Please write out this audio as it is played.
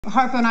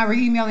Harpo and I were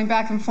emailing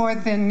back and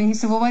forth, and he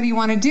said, well, what do you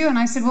want to do? And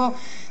I said, well,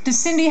 does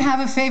Cindi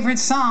have a favorite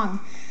song?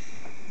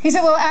 He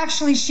said, well,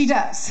 actually, she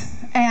does.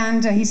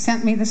 And he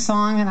sent me the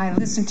song, and I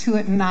listened to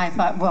it, and I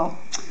thought, well,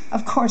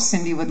 of course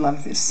Cindi would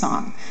love this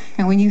song.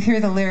 And when you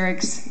hear the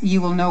lyrics, you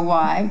will know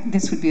why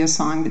this would be a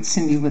song that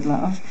Cindi would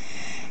love.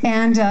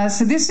 And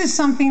so this is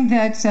something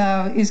that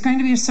is going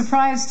to be a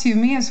surprise to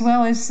me as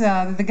well as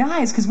the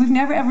guys, because we've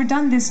never ever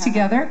done this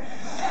together.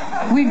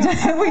 We've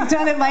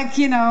done it like,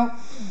 you know,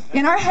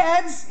 in our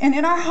heads and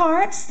in our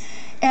hearts.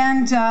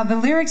 And the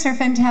lyrics are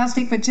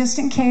fantastic, but just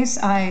in case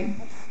I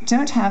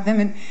don't have them,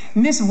 and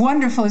Miss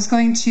Wonderful is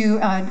going to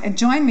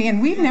join me,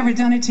 and we've never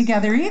done it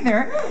together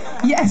either.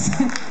 Yes.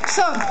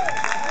 So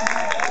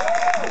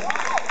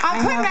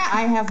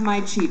I have my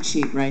cheat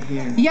sheet right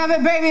here. Yeah,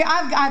 but baby,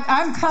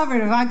 I'm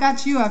covered. I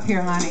got you up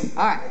here, honey.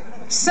 All right.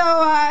 So,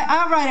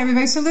 all right,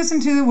 everybody. So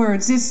listen to the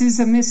words. This is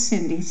Miss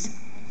Cindy's.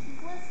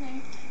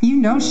 Listening. You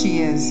know she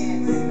is.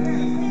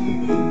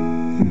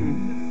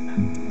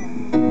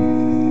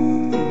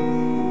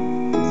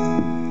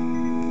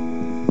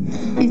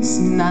 It's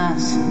not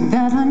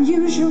that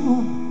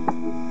unusual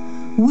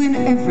when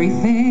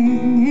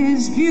everything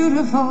is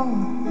beautiful.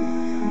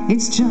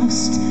 It's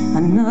just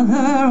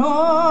another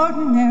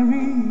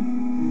ordinary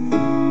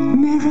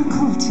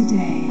miracle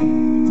today.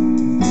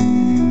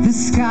 The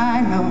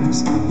sky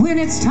knows when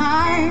it's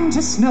time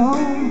to snow.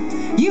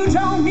 You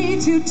don't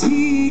need to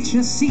teach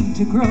a seed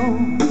to grow.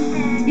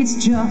 It's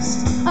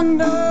just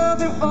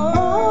another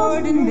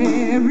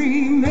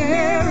ordinary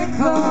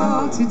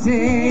miracle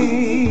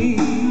today.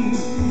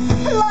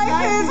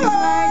 Life is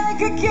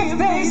like a gift,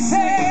 they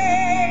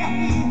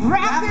say,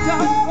 wrapped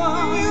up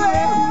on you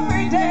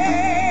every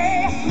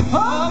day.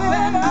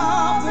 Open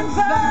up and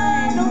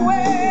find a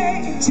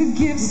way to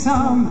give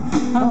some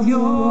of your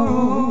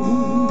own.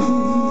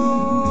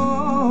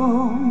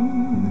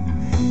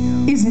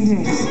 Isn't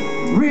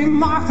it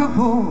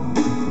remarkable?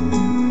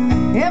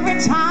 Every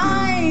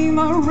time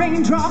a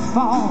raindrop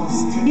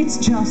falls, it's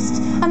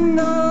just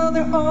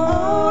another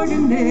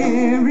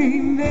ordinary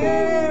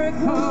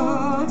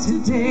miracle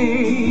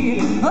today.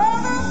 Oh,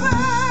 the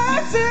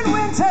birds in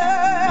winter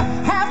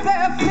have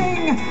their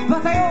fling,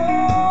 but they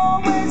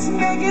always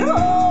make it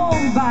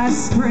home by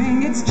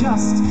spring. It's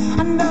just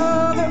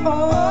another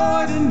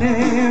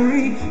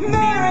ordinary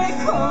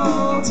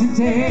miracle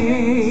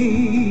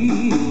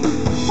today.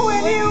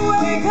 When you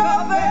wake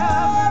up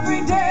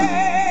every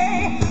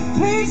day,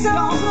 please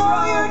don't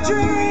throw your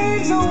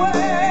dreams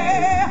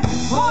away.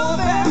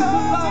 Open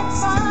up and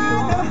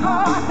find a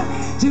heart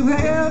to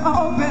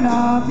open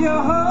up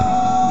your heart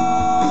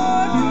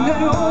in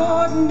an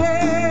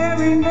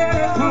ordinary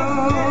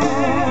miracle.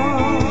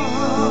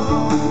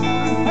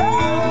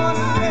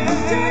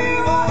 Do you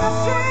want to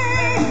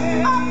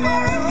see a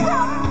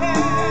miracle?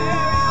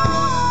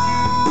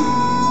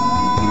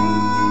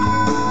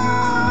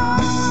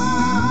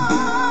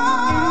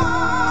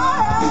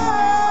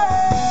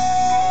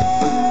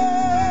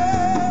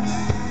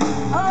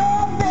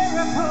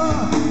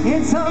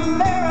 It's a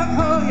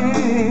miracle,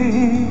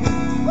 yeah.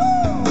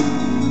 Woo!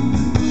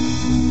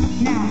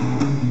 Now,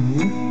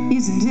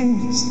 isn't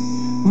it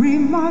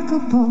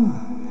remarkable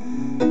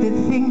that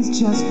things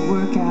just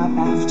work out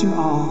after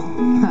all?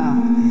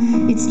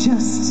 It's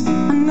just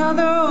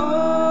another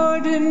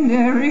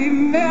ordinary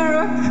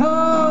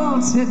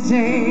miracle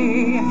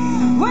today.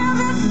 Well,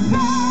 the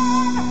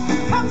sun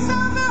comes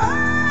up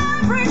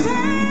every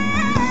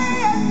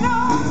day and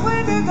knows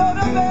when to go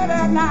to bed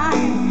at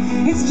night.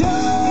 It's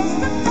just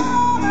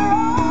another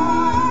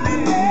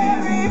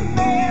ordinary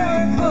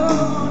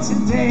miracle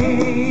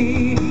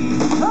today.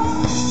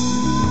 Oh.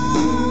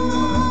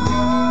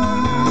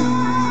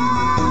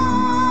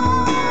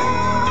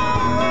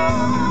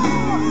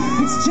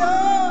 It's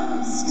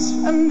just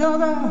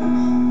another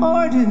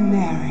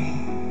ordinary.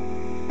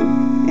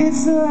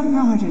 It's an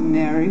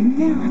ordinary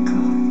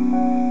miracle.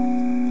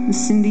 And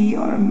Cindi,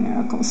 you're a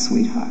miracle,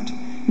 sweetheart.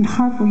 And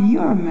Harpo,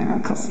 you're a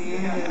miracle.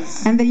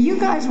 Yes. And that you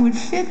guys would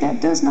fit, that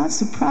does not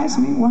surprise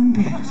me one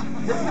bit.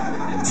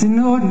 It's an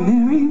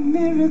ordinary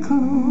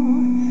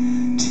miracle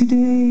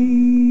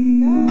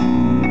today.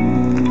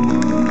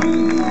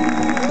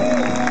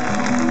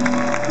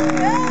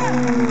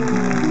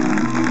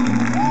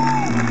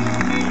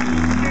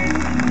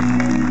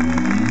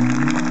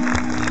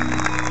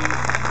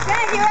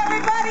 Thank you,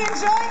 everybody.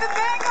 Enjoy the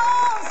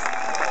Bengals.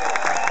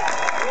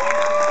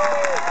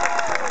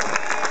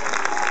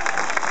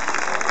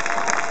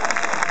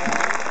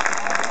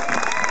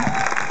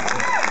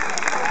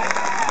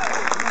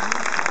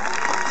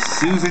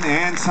 Susan,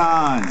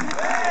 Anton,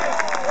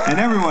 and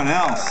everyone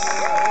else.